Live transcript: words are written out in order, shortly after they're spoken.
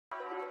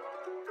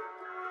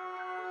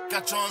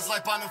Cachorros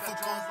like Pano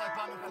Fuku.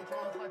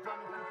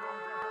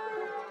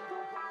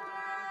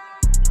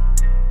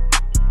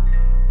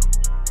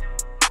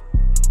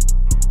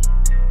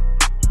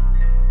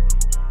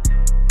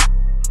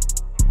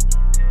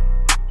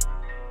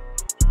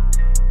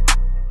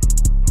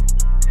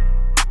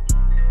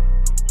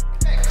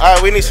 All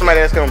right, we need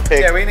somebody that's gonna pick.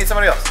 Yeah, we need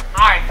somebody else.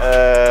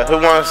 Who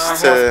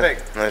wants to pick?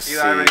 Let's see.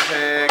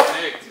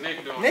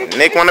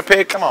 Nick wanna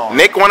pick? Come on.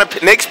 Nick wanna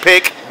pick. Nick's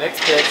pick. Nick's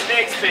pick.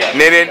 Nick's pick.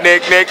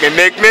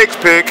 Nick's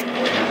pick. Get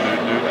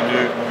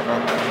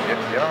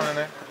on in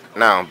there.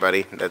 No,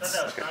 buddy. That's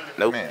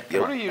nope. Man,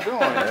 Yo. what are you doing?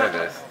 There it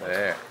is.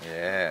 There.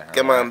 Yeah.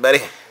 Come on,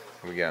 buddy.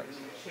 Who we got?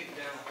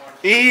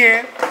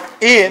 Ian.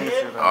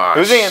 Oh,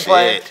 Who's Ian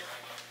playing?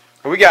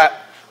 Who we got?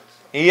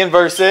 Ian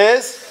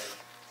versus.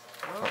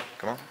 Oh,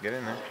 come on, get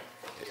in there.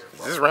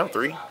 Is this round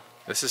 3?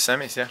 This is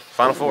semis, yeah.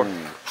 Final 4.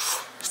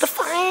 It's the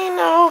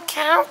final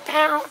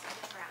countdown.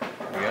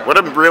 What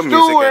a real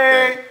music at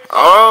that.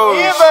 Oh.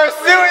 Ian versus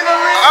Stewart, the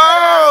rematch.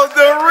 Oh,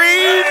 the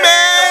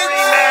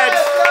rematch.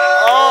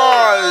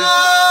 Oh,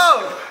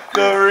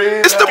 the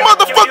rematch. it's the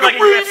motherfucking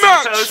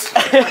rematch.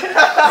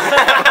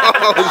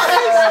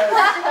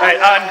 Alright,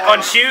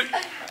 on shoot.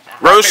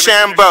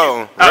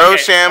 Rochambeau.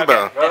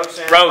 Rochambeau.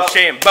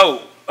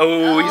 Rochambeau.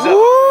 Oh, he's up.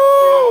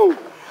 Woo.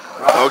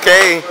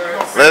 Okay,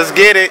 let's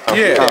get it.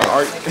 Yeah.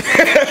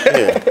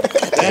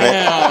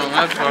 Damn,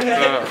 that's fucked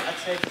up.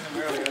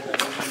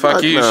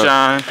 Fuck you, no.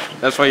 Sean.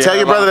 That's why you Tell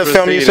your brother to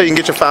film you so you can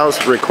get your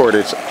files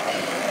recorded.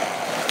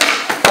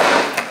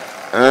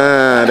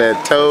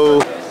 That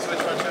toe.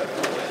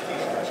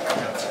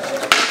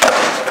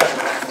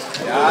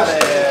 Got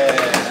it.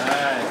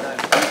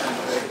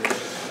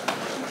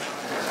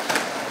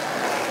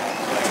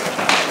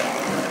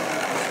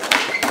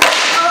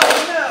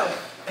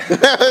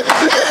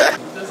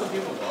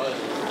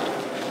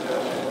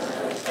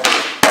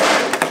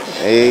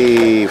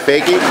 Hey,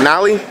 fakey,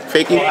 nollie,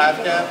 fakey.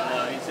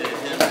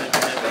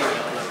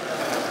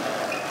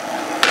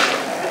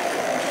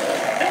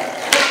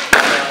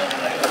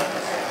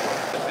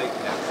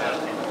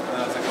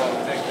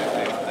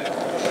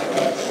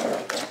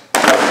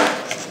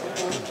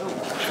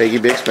 Fakey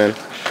big spin.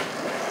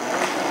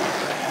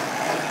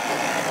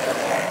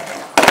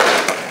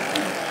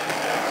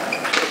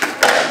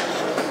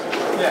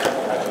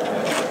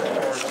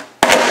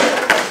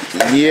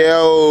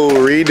 Yo,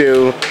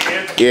 redo.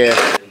 Yeah.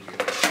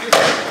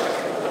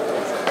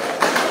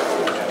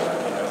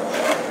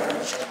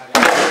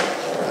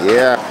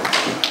 Yeah.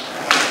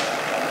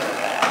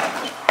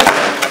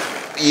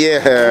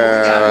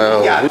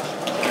 Yeah.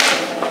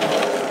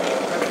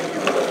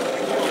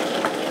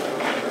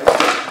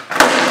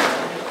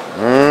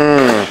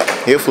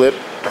 He'll flip.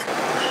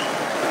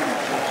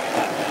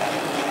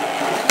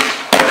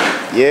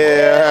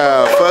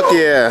 Yeah. Fuck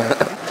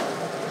yeah.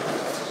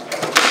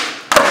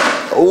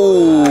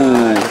 Ooh.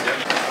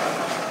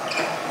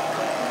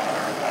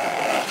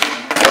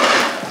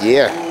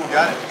 Yeah.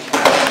 Got it.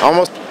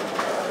 Almost.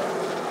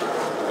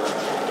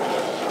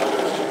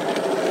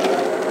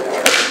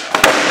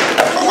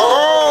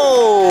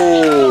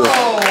 Oh.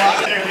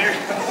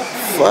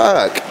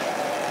 Fuck.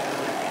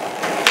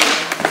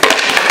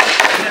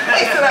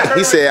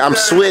 He said, I'm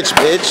switch,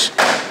 bitch.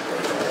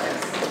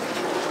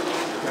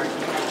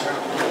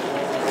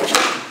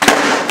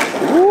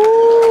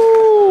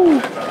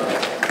 Woo.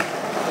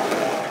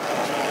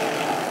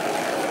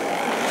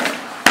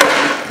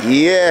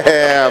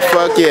 Yeah,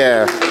 fuck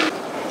yeah.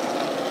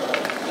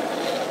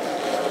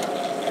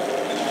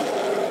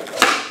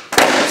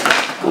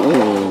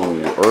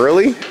 Ooh,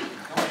 early?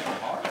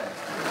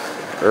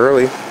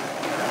 Early.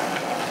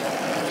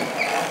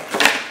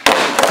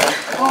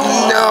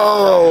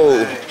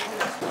 No!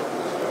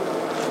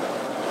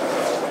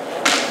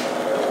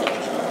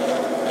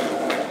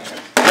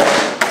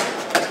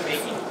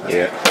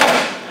 Yeah.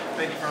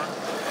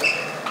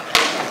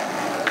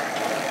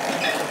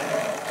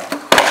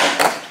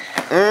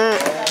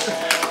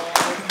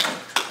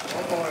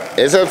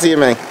 It's up to you,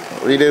 man.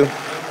 What do you do?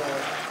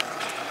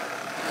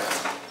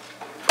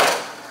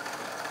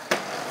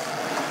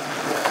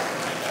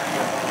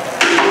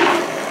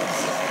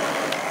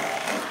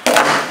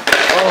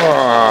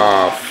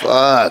 Oh,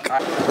 fuck.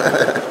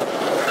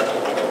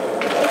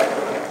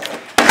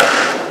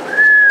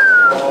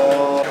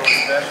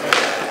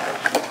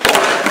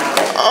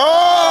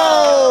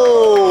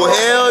 Oh,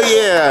 hell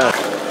yeah.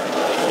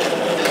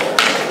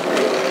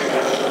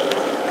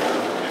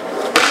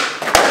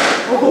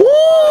 Woo!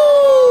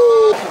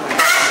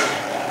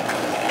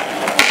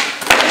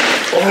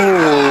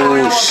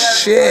 Oh,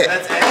 shit.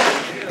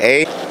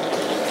 Hey.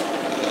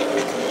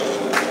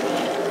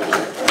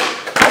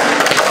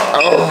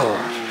 Oh.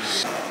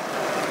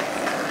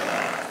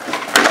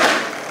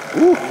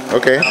 Ooh,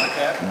 okay.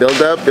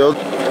 Build up, build.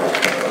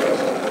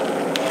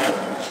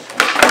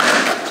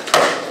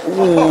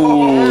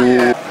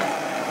 Ooh.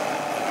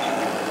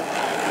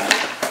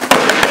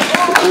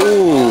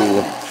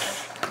 Ooh.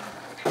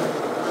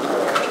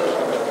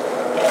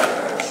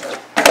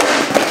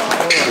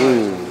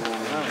 Ooh.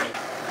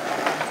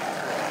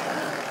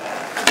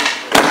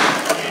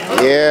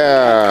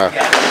 Yeah.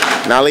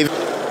 Now leave.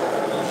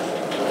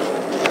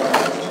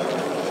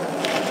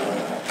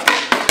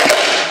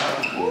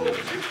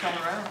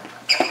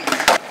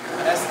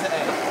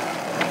 S.K.A.T.E.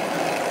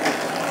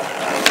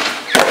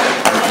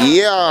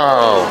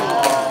 Yo.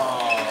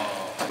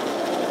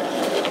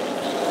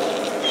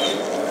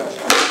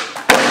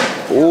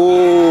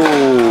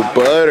 Ooh,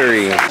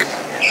 buttery.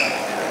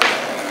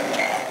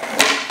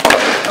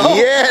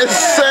 Yes,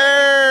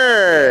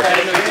 sir.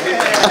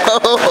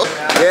 Oh,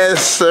 yes,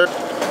 sir.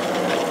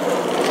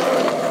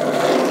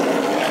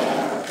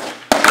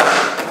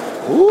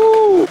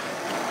 Ooh.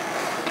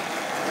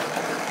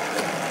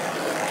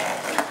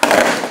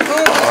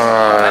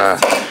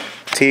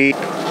 T.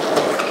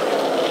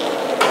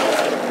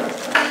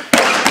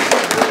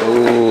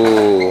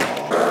 Ooh.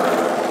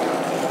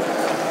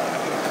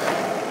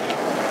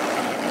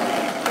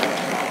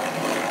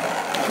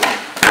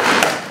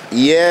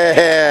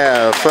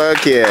 Yeah,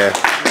 fuck yeah.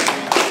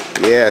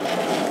 Yeah.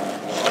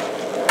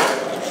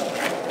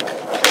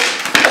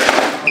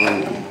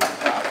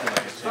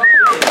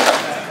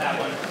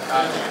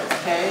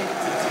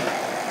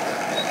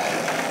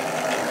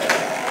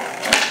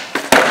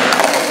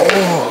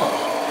 Oh.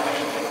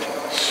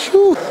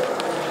 Shoot.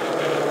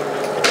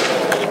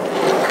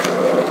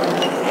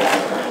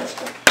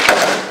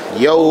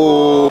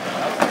 Yo.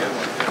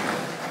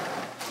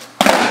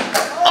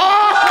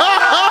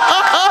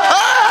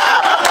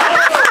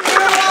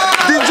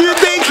 Did you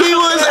think he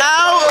was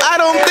out? I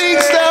don't think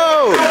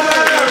so.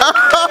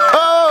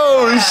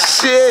 Oh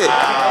shit.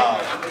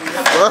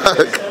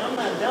 Fuck.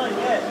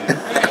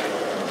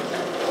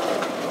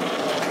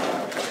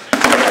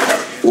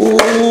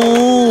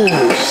 Ooh,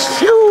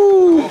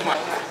 shoot.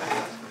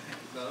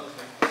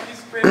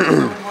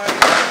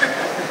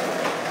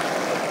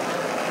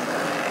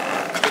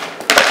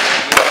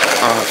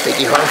 Oh,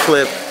 fakey hard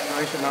flip.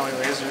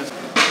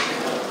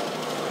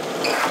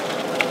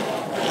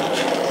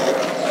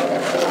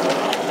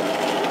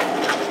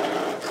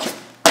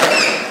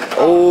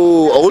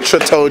 Oh, ultra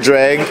toe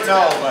drag.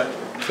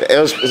 It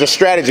was a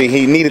strategy.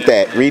 He needed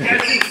that. Read. I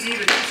didn't see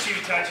the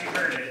shoe touch. You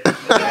heard it.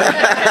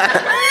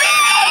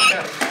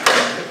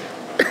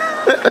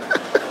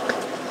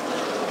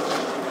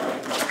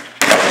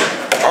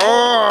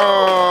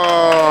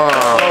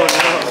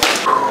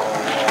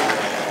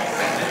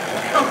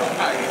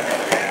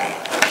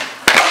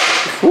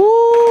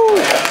 Woo.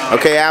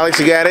 Okay, Alex,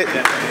 you got it?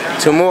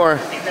 2 more.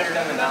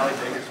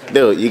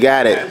 Dude, you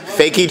got it.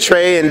 Fakey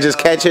tray and just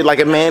catch it like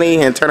a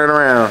manny and turn it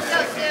around.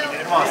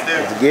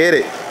 Let's get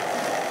it.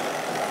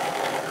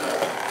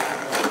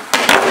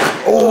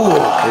 Oh,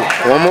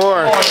 one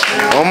more.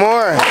 One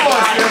more.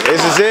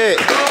 This is it.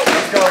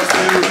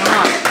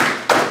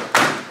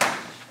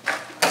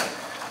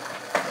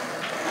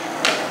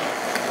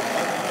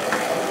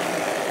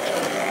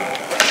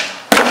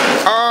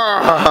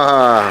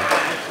 Ah,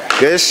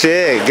 good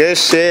shit. Good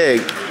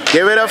shit.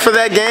 Give it up for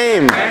that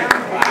game.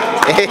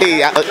 Hey,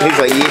 he's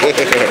like, yeah.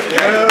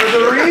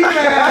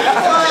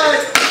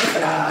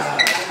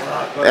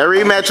 That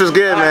rematch was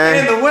good, man.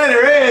 And the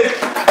winner is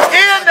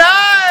enjoi.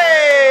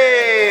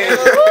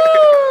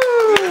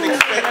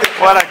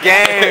 What a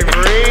game,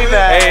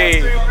 rematch.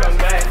 Hey.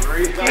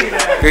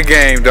 Good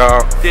game,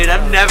 dog. Dude,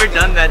 I've never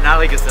done that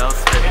Nollie Gazelle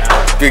spin.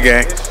 Good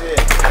game.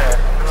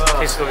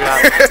 He still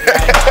got it.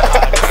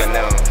 I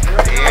know.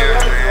 Yeah,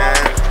 man.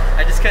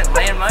 I just couldn't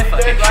land my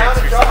fucking tricks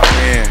or something.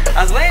 Yeah.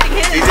 I was landing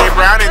his.